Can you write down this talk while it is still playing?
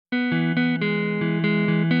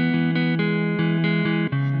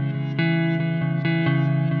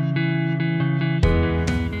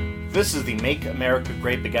This is the Make America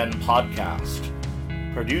Grape Again podcast,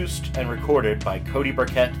 produced and recorded by Cody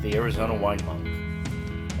Burkett, the Arizona Wine Monk.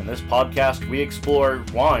 In this podcast, we explore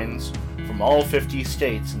wines from all 50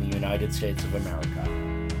 states in the United States of America.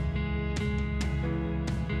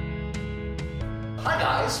 Hi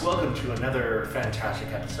guys, welcome to another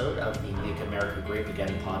fantastic episode of the Make America Grape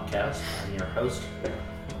Again podcast. I'm your host,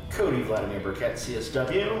 Cody Vladimir Burkett,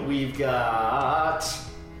 CSW. We've got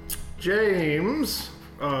James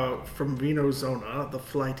from Vinozona, the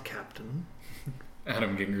flight captain.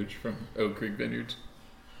 Adam Gingrich from Oak Creek Vineyards.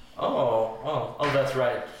 Oh, that's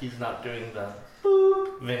right. He's not doing the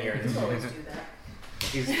boop vineyards. I always do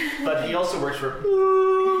that. But he also works for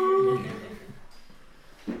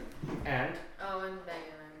and And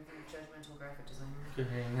Megan, I'm the judgmental graphic designer.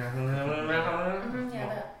 Yeah,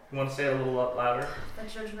 that. You want to say it a little louder? The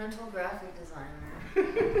judgmental graphic designer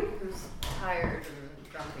who's tired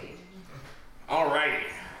and grumpy. Alrighty.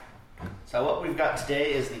 So what we've got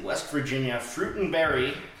today is the West Virginia Fruit and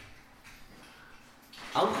Berry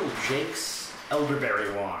Uncle Jake's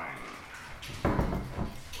Elderberry wine.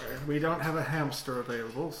 We don't have a hamster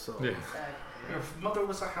available, so... Yeah. Your mother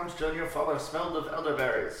was a hamster and your father smelled of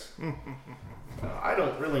elderberries. I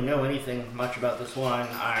don't really know anything much about this wine.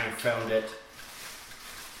 I found it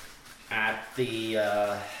at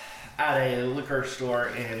a liquor store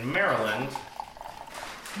in Maryland.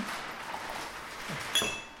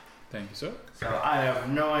 Thank you, sir. So I have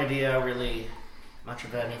no idea really much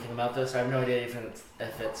of anything about this. I have no idea if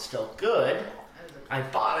it's still good. I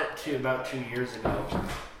bought it about 2 years ago.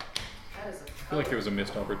 That is a I feel like it was a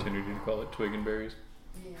missed opportunity to call it Twig and Berries.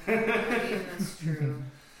 Yeah, that's true.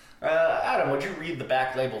 Adam, would you read the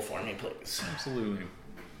back label for me, please? Absolutely.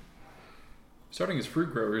 Starting as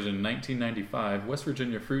fruit growers in 1995, West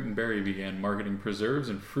Virginia Fruit and Berry began marketing preserves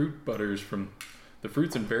and fruit butters from the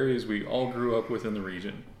fruits and berries we all grew up with in the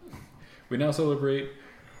region. We now celebrate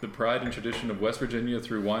the pride and tradition of West Virginia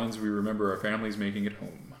through wines we remember our families making at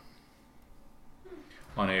home.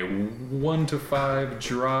 On a 1 to 5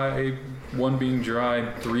 dry, 1 being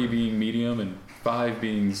dry, 3 being medium, and 5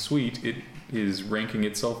 being sweet, it is ranking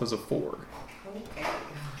itself as a 4. Okay.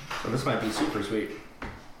 So this might be super sweet.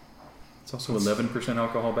 It's also 11%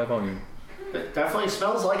 alcohol by volume. It definitely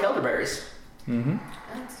smells like elderberries. Mm-hmm.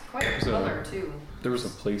 That's quite a color, too. There was a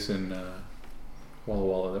place in Walla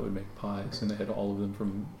Walla that would make pies, and they had all of them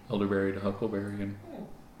from elderberry to huckleberry, and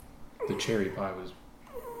the cherry pie was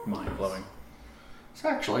mind-blowing. This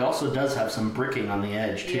actually also does have some bricking on the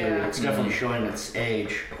edge, too. Yeah. It's definitely showing its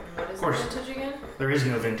age. What is Of course. the vintage again? There is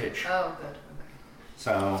no vintage. Oh, good. Okay.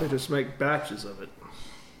 So They just make batches of it.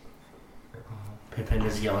 Pippin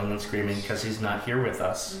is yelling and screaming because he's not here with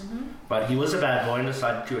us. Mm-hmm. But he was a bad boy and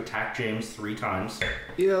decided to attack James 3 times.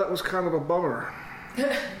 Yeah, that was kind of a bummer. I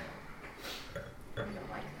don't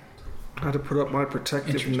like that. I had to put up my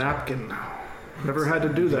protective napkin. Never had to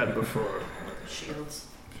do that before. Shields.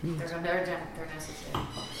 They're necessary.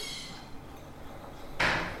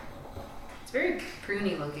 It's very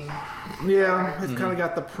pruny looking. Yeah, it's kind of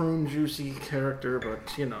got the prune juicy character,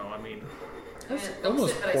 but you know, I mean...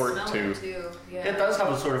 almost port, too. Yeah. It does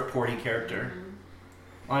have a sort of porty character.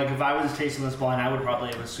 Mm-hmm. Like, if I was tasting this wine, I would probably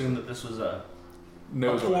have assumed that this was a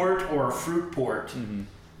port or a fruit port. Mm-hmm.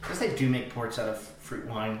 Because they do make ports out of fruit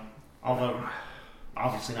wine. Although,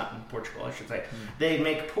 obviously not in Portugal, I should say. They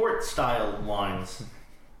make port-style wines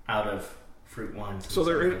out of fruit wines. So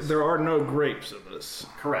there are no grapes in this.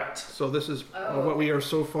 Correct. So this is Oh. what we are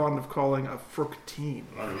so fond of calling a fructine.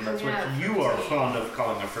 That's Yeah, what you are fructine. fond of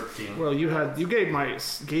calling a fructine. Well, you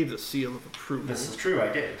gave the seal of approval. This is true, I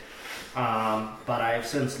did. But I have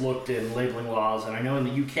since looked in labeling laws, and I know in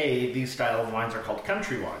the UK, these style of wines are called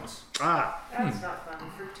country wines. That's not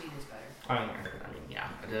fun. Fruitine is better. I mean, yeah,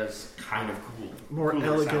 it is kind of cool. more Cooler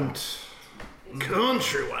elegant sound.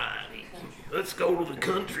 country wine. Let's go to the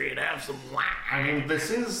country and have some wine. I mean, this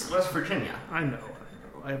is West Virginia. I know.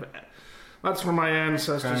 That's where my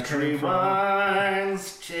ancestors Country came from.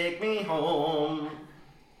 wines, take me home.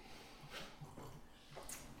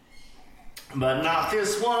 But not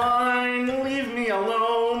this wine, leave me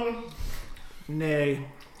alone. Nay.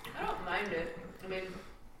 I don't mind it. I mean,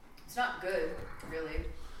 it's not good, really.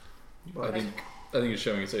 But I think it's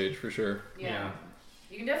showing its age for sure. Yeah.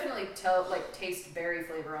 You can definitely taste berry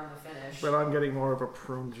flavor on the finish. But I'm getting more of a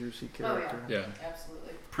prune juicy Oh, character. Yeah.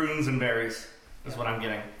 Absolutely. Prunes and berries is what I'm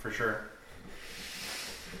getting, for sure.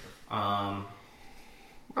 My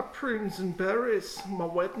prunes and berries, my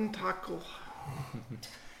wedding tackle.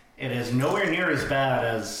 It is nowhere near as bad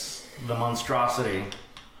as the monstrosity,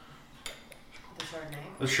 The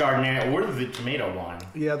Chardonnay. the Chardonnay, or the tomato wine.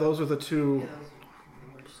 Yeah, those are the two. Yeah,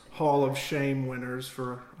 Hall of Shame winners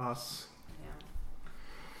for us.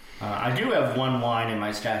 I do have one wine in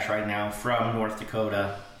my stash right now from North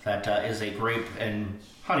Dakota that is a grape and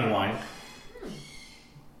honey wine.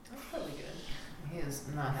 That's probably good. He is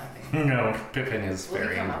not happy. No, Pippin is Will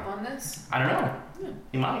very... he come up on this? I don't know.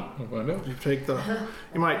 He might. Well, I know.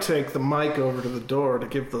 You might take the mic over to the door to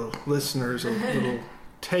give the listeners a little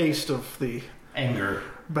taste of the Anger.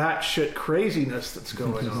 batshit craziness that's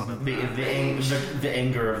going on in there. The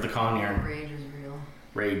anger of the conure. Rage is real.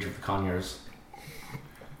 Rage of the conures.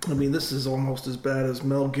 I mean, this is almost as bad as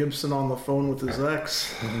Mel Gibson on the phone with his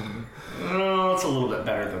ex. Oh, it's a little bit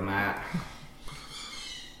better than that.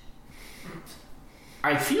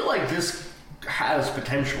 I feel like this has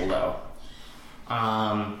potential, though.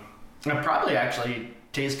 It probably actually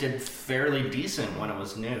tasted fairly decent when it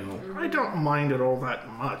was new. I don't mind it all that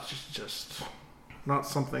much. It's just not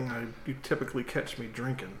something you typically catch me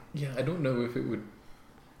drinking. Yeah, I don't know if it would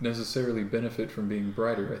necessarily benefit from being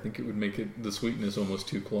brighter. I think it would make the sweetness almost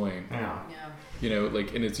too cloying. Yeah. You know,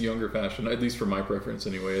 like in its younger fashion, at least for my preference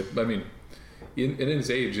anyway. I mean, in its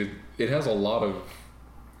age, it has a lot of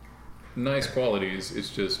nice qualities. It's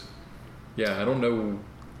just, yeah, I don't know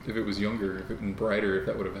if it was younger, if it was brighter, if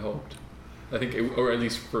that would have helped. I think, or at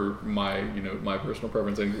least for my personal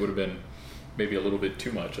preference, I think it would have been maybe a little bit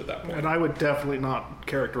too much at that point. And I would definitely not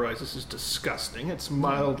characterize this as disgusting. It's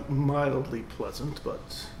mildly pleasant,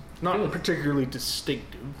 but not particularly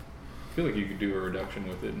distinctive. I feel like you could do a reduction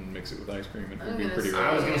with it and mix it with ice cream. It would be pretty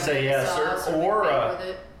I was rare. going to say yes, sauce or with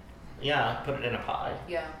it. yeah, put it in a pie.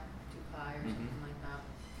 Yeah, do pie or something like that.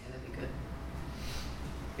 Yeah, that'd be good.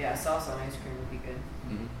 Yeah, sauce on ice cream would be good.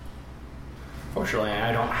 Mm-hmm. Fortunately,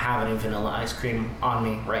 I don't have any vanilla ice cream on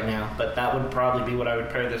me right now, but that would probably be what I would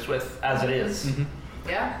pair this with as it is. Mm-hmm.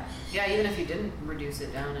 Yeah, even if you didn't reduce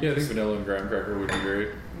it down. Yeah, I think vanilla and graham cracker would be great.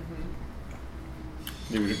 Mm-hmm.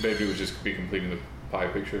 Maybe it would just be completing the pie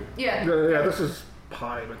picture. Yeah. Yeah, this is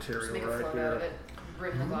pie Just material make a right float out here. of it.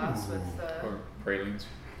 Brim the glass with. Or pralines.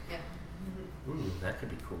 Yeah. Ooh, that could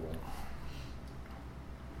be cool.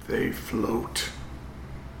 They float.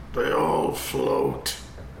 They all float.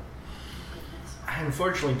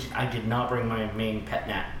 Unfortunately, I did not bring my main pet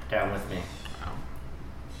nap down with me.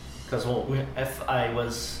 Because, if I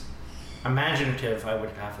was imaginative, I would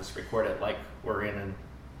have us record it like we're in a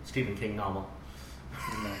Stephen King novel.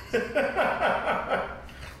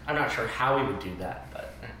 I'm not sure how we would do that,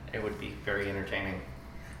 but it would be very entertaining. You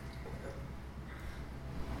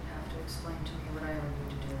have to explain to me what I would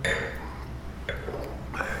need to do.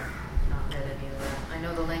 Not read any of that. I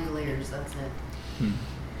know the Langoliers, that's it.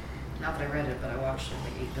 Not that I read it, but I watched it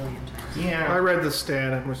like 8 billion times. Yeah. I read The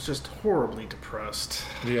Stand and was just horribly depressed.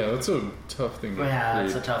 Yeah, that's a tough thing to Yeah, read.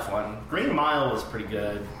 it's a tough one. Green Mile was pretty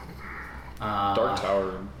good. Dark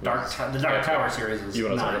Tower. The Dark Tower series is You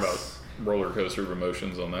want to nice. talk about roller coaster of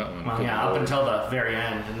emotions on that one. Well, yeah, up until the very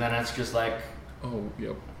end, and then it's just like, Oh,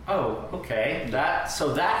 yep. oh, okay, that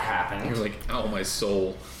happened. You're like, ow, my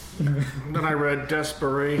soul. Then I read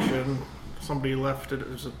Desperation. Somebody left it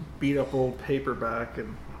as a beat up old paperback,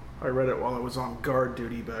 and I read it while I was on guard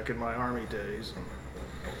duty back in my army days.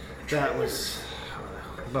 That was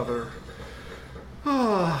another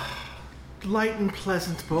light and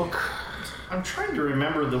pleasant book. I'm trying to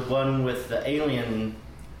remember the one with the alien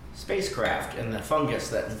spacecraft and the fungus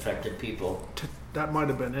that infected people. That might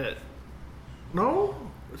have been it. No?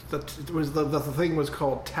 The thing was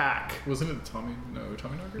called Tack. Wasn't it Tommy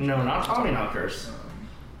Knockers? No, not Tommyknockers.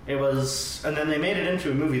 It was, and then they made it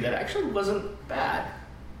into a movie that actually wasn't bad.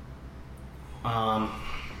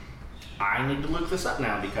 I need to look this up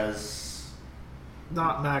now because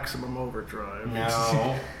Not Maximum Overdrive.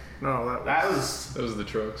 no, No, that was That was the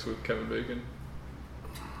trucks with Kevin Bacon.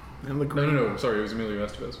 And the green, No. Sorry, it was Emilio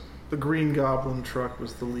Estevez. The Green Goblin truck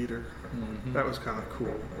was the leader. Mm-hmm. That was kind of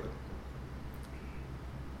cool.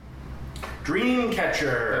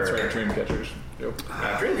 Dreamcatcher. That's right, Dreamcatchers. Yep.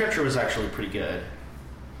 Dreamcatcher was actually pretty good.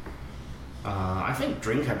 I think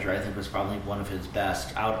Dreamcatcher was probably one of his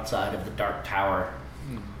best outside of the Dark Tower.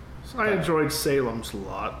 So I enjoyed Salem's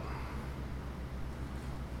Lot.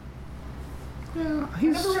 Yeah, I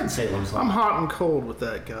never read Salem's Lot. I'm hot and cold with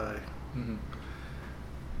that guy. Mm-hmm.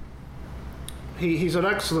 He's an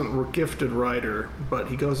excellent, gifted writer, but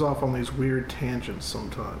he goes off on these weird tangents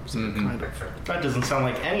sometimes. That Mm-hmm. kind of. That doesn't sound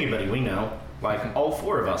like anybody we know. Like all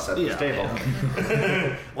four of us at this Yeah.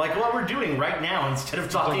 table. Like what we're doing right now instead of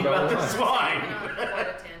talking about this wine.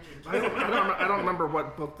 Quite a tangent. I don't remember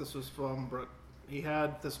what book this was from, but he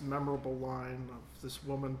had this memorable line of this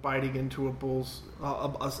woman biting into a bull's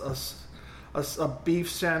a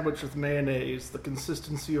beef sandwich with mayonnaise, the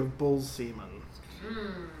consistency of bull's semen.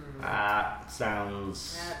 That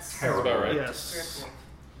sounds That's terrible. about right. Yes. Terrific.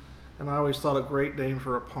 And I always thought a great name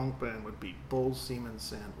for a punk band would be Bull Semen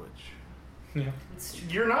Sandwich. Yeah, It's true.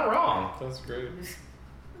 You're not wrong. that's great.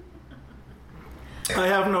 I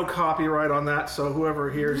have no copyright on that, so whoever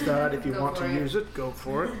hears that, if you Go want for to it. use it, go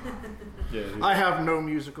for it. Yeah, I have no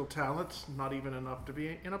musical talents, not even enough to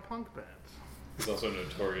be in a punk band. he's also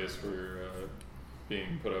notorious for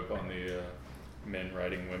being put up on the men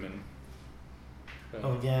riding women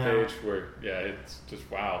Oh, yeah. page where, yeah, it's just,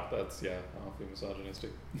 wow, that's, yeah, awfully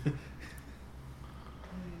misogynistic.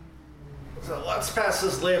 So let's pass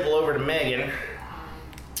this label over to Megan.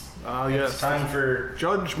 Ah, It's yes. time for...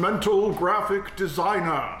 Judgmental graphic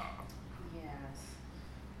designer. Yes.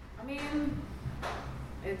 I mean,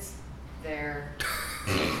 it's there.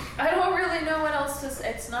 I don't really know what else to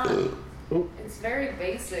say. It's not. It's very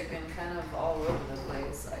basic and kind of all over the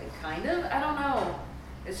place. I don't know.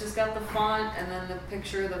 It's just got the font and then the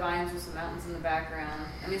picture of the vines with some mountains in the background.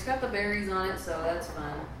 I mean, it's got the berries on it, so that's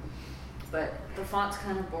fun. But the font's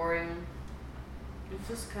kind of boring. It's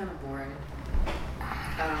just kind of boring.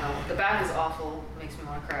 I don't know. The back is awful. Makes me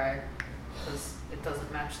want to cry because it doesn't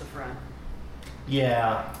match the front.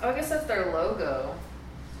 Yeah. Oh, I guess that's their logo.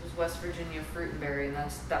 This is West Virginia Fruit and Berry, and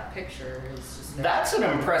that picture is just. That's an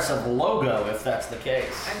impressive logo, if that's the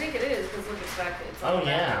case. I think it is because look, it's on Oh, the back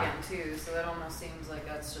yeah. again too. So that almost seems like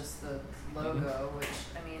that's just the logo, which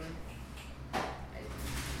I mean,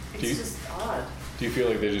 Do you- it's just odd. Do you feel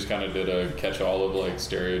like they just kind of did a catch-all of like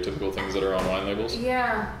stereotypical things that are on wine labels?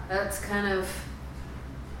 Yeah, that's kind of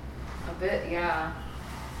a bit, yeah.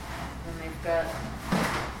 And they've got.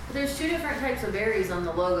 But there's two different types of berries on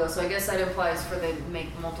the logo, so I guess that implies for they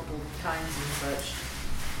make multiple kinds and such.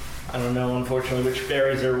 I don't know, unfortunately, which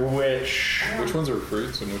berries are which. Which ones are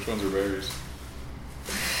fruits and which ones are berries?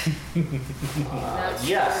 That's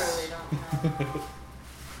yes. true, we don't know.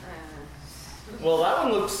 Well, that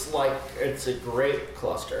one looks like it's a grape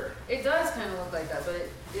cluster. It does kind of look like that, but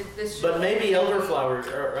this. But maybe elderflowers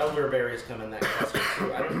or elderberries come in that cluster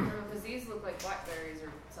too. I don't know. Because these look like blackberries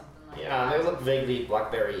or something like Yeah, that. they look vaguely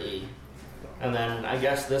blackberry-y. And then I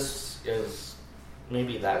guess this is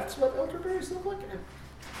maybe that's what elderberries look like.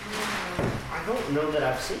 I don't know that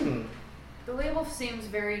I've seen. The label seems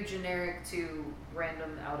very generic to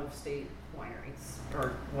random out-of-state wineries,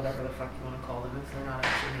 or whatever the fuck you want to call them if they're not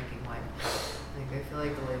actually making wine. Like, I feel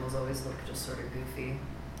like the labels always look just sort of goofy.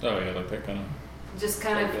 Oh yeah, like that kind of. Just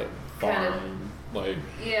kind like of, that kind of, farm, like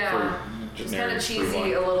yeah, for just generic kind of fruit cheesy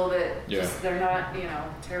wine. a little bit. Yeah. Just, they're not,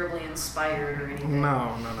 terribly inspired or anything.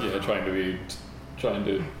 No. Yeah, trying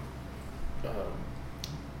to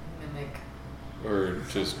Mimic. or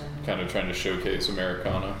just kind of trying to showcase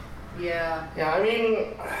Americana. Yeah. Yeah, I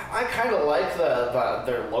mean, I kind of like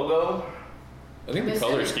their logo. I think the Miss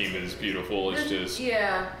color it. scheme is beautiful. It's just,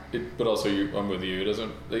 Yeah, but also I'm with you. It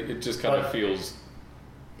doesn't. It just kind of But- feels.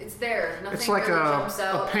 it's there. Nothing It's like really a jumps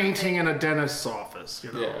out. painting in a dentist's office,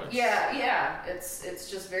 you know. Yeah. Yeah. It's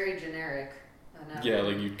just very generic. Yeah,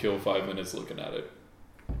 like you'd kill 5 minutes looking at it.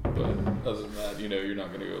 But other than that, you're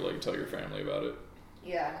not gonna go like tell your family about it.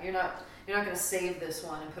 Yeah, you're not gonna save this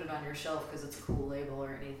one and put it on your shelf because it's a cool label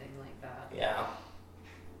or anything like that. Yeah.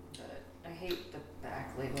 But I hate the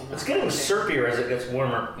back label. It's getting syruppier as it gets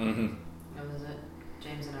warmer. Mm-hmm. Oh, is it?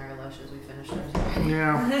 James and I are lush as we finished ours.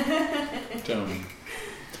 Yeah.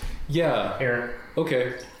 Yeah. Here.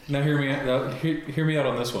 Okay. Now hear me out. Hear me out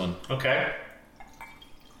on this one. Okay.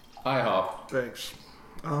 IHOP. Thanks.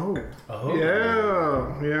 Oh. Oh.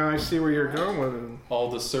 Yeah, I see where you're going with it. All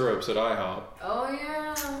the syrups at IHOP. Oh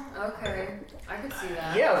yeah. Okay. I could see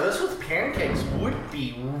that. Yeah, this with pancakes would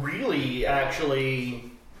be really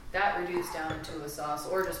actually That reduced down to a sauce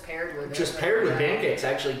or just paired with it. just but paired with yeah. pancakes.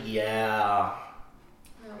 Actually, yeah.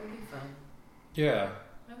 That would be fun. Yeah.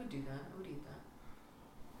 I would do that. I would eat that.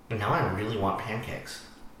 But now I really want pancakes.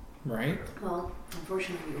 Right. Well,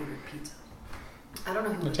 unfortunately, we ordered pizza. I don't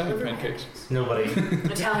know who Italian ordered pancakes. Nobody.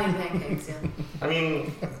 Italian pancakes, yeah. I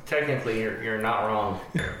mean, technically, you're not wrong.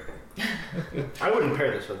 I wouldn't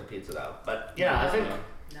pair this with a pizza though. But yeah, I think.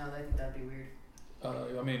 No, I think that'd be weird.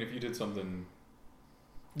 I mean, if you did something.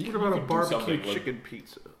 What about a could do barbecue something like- chicken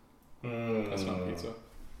pizza? That's not pizza.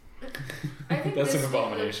 I think That's this an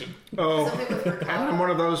abomination. Oh, Something with ricotta. and I'm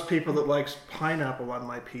one of those people that likes pineapple on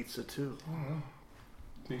my pizza too.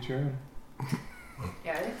 Teach your own.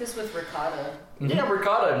 Yeah, I think this with ricotta. Yeah,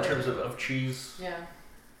 ricotta in terms of cheese Yeah.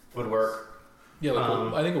 would work. Yeah,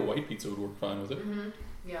 like I think a white pizza would work fine with it. Mm-hmm.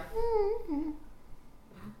 Yeah.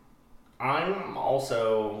 I'm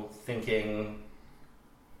also thinking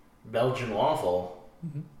Belgian waffle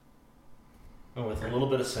with a little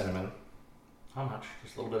bit of cinnamon How much?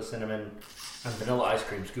 Just a little bit of cinnamon and vanilla ice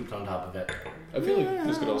cream scooped on top of it. I feel like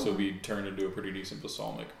this could also be turned into a pretty decent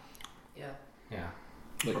balsamic. Yeah. Yeah.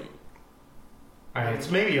 Like, It's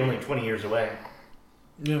maybe only 20 years away.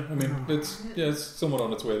 yeah, I mean, it's somewhat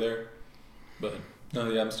on its way there. But, no,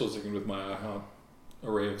 yeah, I'm still sticking with my IHOP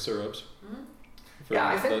array of syrups. Mm-hmm. Yeah,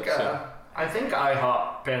 I think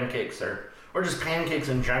IHOP pancakes or just pancakes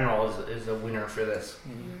in general is a winner for this.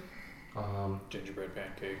 Mm-hmm. Gingerbread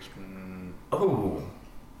pancakes. Oh.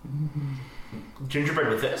 Gingerbread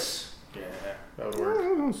with this? Yeah, that would I work.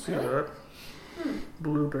 don't see that.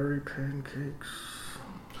 Blueberry pancakes.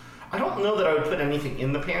 I don't know that I would put anything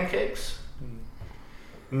in the pancakes.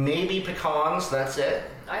 Maybe pecans, that's it.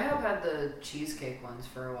 I have had the cheesecake ones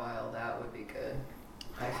for a while. That would be good.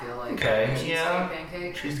 I feel like Okay, cheesecake yeah.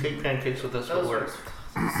 pancakes. Cheesecake pancakes with this would Those work.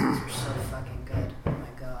 were so fucking good. Oh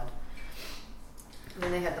my god. And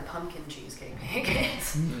then they had the pumpkin cheesecake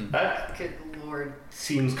pancakes. That Good lord.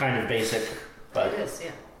 seems kind of basic, but It is,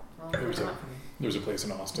 yeah. Well, There was not for me. There's a place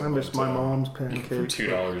in Austin. I miss that, my mom's For pancakes.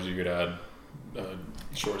 $2, you could add a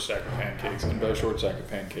short stack of pancakes, and by a short stack of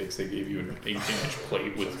pancakes, they gave you an 18-inch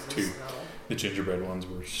plate with two. The gingerbread ones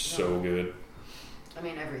were so good. I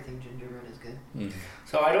mean, everything gingerbread is good.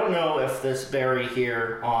 so I don't know if this berry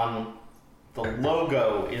here on the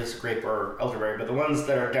logo is grape or elderberry, but the ones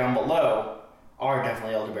that are down below are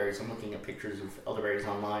definitely elderberries. I'm looking at pictures of elderberries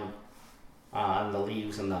online, and the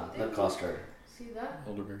leaves and the cluster. See that?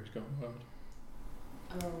 Elderberries going wild.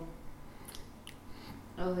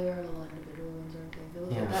 Oh, they are little individual ones, aren't they?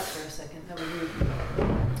 Look Yeah. at that for a second. That was weird. I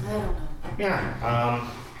don't know. Yeah.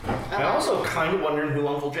 I'm also kind of wondering who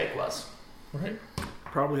Uncle Jake was. Right?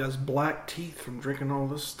 Probably has black teeth from drinking all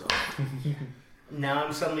this stuff. Now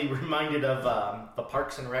I'm suddenly reminded of the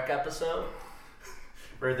Parks and Rec episode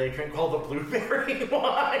where they drink all the blueberry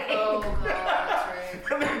wine. Oh god, that's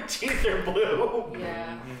right. And their teeth are blue.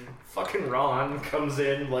 Yeah. Fucking Ron comes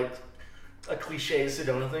in like a cliche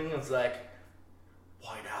Sedona thing. It's like,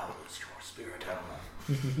 white owl is your spirit animal.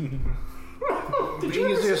 The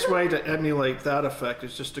easiest way to emulate that effect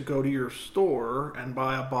is just to go to your store and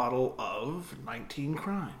buy a bottle of 19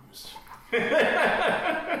 Crimes.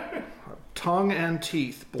 Tongue and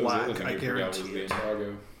teeth black, The other thing I we forgot was guarantee the it.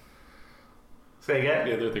 Indago. Say again?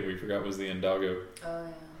 The other thing we forgot was the Indago, Oh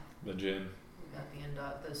yeah. the gin. We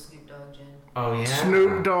got the Snoop Dogg gin. Oh yeah.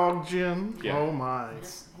 Snoop Dogg gin. Yeah. Oh my.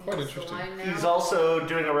 Yes, Quite he's interesting. the wine now. He's also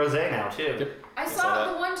doing a rosé now too. Yep. I saw saw it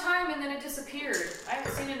that. the one time and then it disappeared. I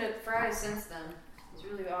haven't seen it at Fry's since then. It's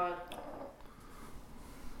really odd.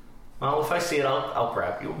 Well, if I see it, I'll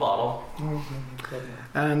grab you a bottle.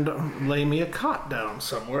 And lay me a cot down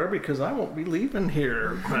somewhere because I won't be leaving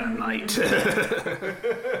here that night.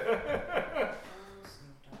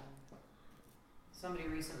 Somebody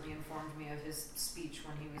recently informed me of his speech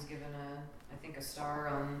when he was given I think a star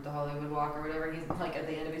on the Hollywood Walk or whatever. He's like at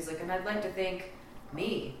the end of it, he's like, and I'd like to thank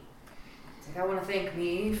me. It's like, I want to thank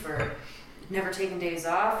me for never taking days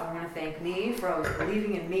off. I want to thank me for always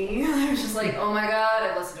believing in me. I was just like, oh my god,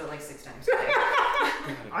 I've listened to it like 6 times today.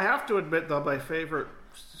 I have to admit, though, my favorite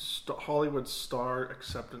Hollywood star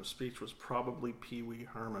acceptance speech was probably Pee Wee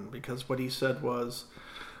Herman, because what he said was,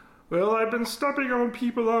 well, I've been stepping on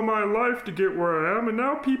people all my life to get where I am, and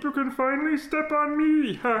now people can finally step on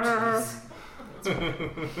me. I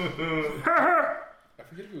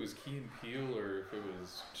forget if it was Key and Peele or if it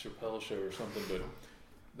was Chappelle Show or something,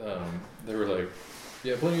 but they were like,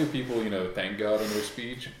 yeah, plenty of people, thank God in their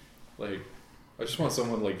speech. Like, I just want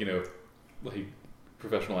someone like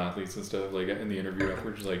professional athletes and stuff, like in the interview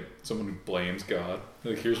afterwards, just like someone who blames God.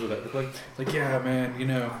 Like, here's what that looked like. Like, yeah, man,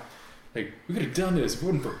 like, we could have done this if it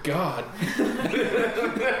wasn't for God.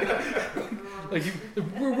 Like,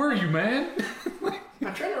 where were you, man?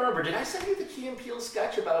 I'm trying to remember. Did I send you the Key and Peele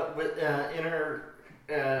sketch about wizarding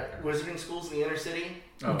schools in the inner city?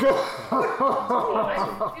 Oh.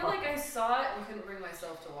 I feel like I saw it and couldn't bring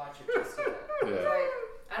myself to watch it just yet. Yeah.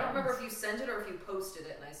 I don't remember if you sent it or if you posted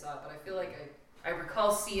it and I saw it, but I feel like I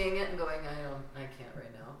recall seeing it and going, I can't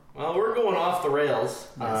right now. Well, we're going off the rails.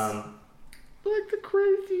 Yes. Like the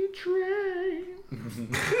crazy train.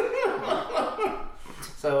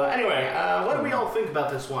 So anyway, what do we all think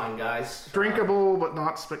about this wine, guys? Drinkable, but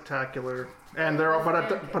not spectacular. And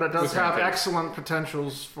but it does have excellent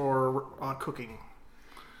potentials for cooking.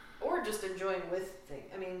 Or just enjoying with things.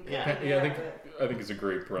 I mean, Yeah. I think it's a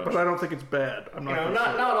great brunch. But I don't think it's bad. I'm not. gonna say.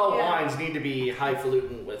 Not all Yeah. wines need to be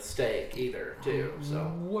highfalutin with steak either, too. So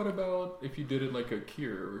What about if you did it like a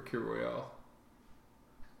Kir or a Kir Royale?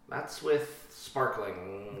 that's with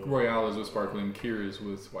sparkling. Royale is with sparkling, Kir is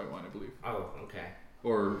with white wine, I believe. Oh, okay.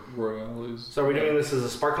 Or Royale is... So are we doing this as a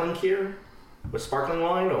sparkling Kir with sparkling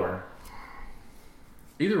wine, or?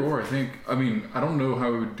 Either or, I think. I mean, I don't know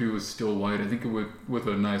how it would do with still white. I think it would, with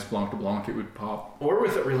a nice Blanc de Blanc, it would pop. Or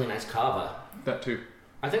with a really nice cava. That too.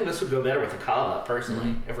 I think this would go better with a cava,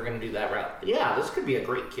 personally, if we're going to do that route. But yeah, this could be a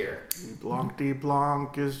great cure. Blanc de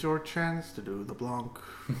Blanc is your chance to do the Blanc.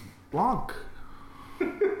 Blanc.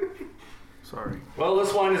 Sorry. Well,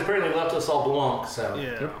 this wine has apparently left us all Blanc, so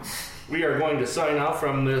Yeah. we are going to sign off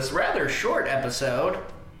from this rather short episode.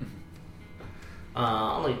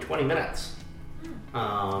 Only 20 minutes.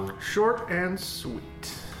 Short and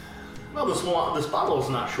sweet. Well, this bottle is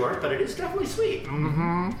not short, but it is definitely sweet.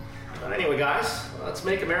 Mm-hmm. But anyway, guys, let's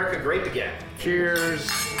make America great again. Cheers.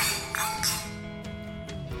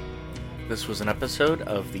 This was an episode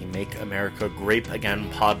of the Make America Grape Again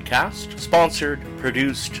podcast, sponsored,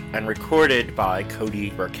 produced, and recorded by Cody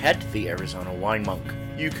Burkett, the Arizona Wine Monk.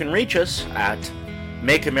 You can reach us at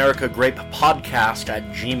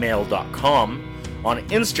makeamericagratepodcast@gmail.com, on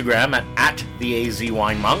Instagram at the AZ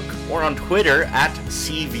Wine Monk, or on Twitter at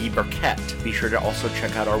CV Burkett. Be sure to also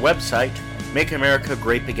check out our website,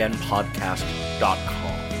 makeamericagrapeagainpodcast.com.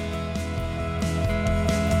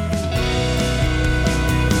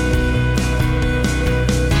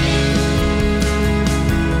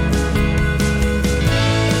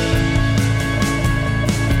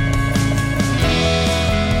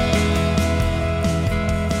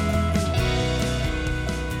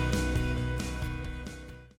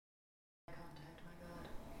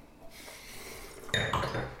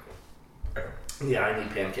 Yeah, I need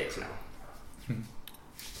pancakes now.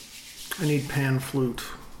 I need pan flute.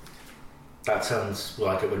 That sounds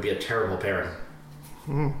like it would be a terrible pairing.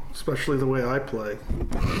 Especially the way I play.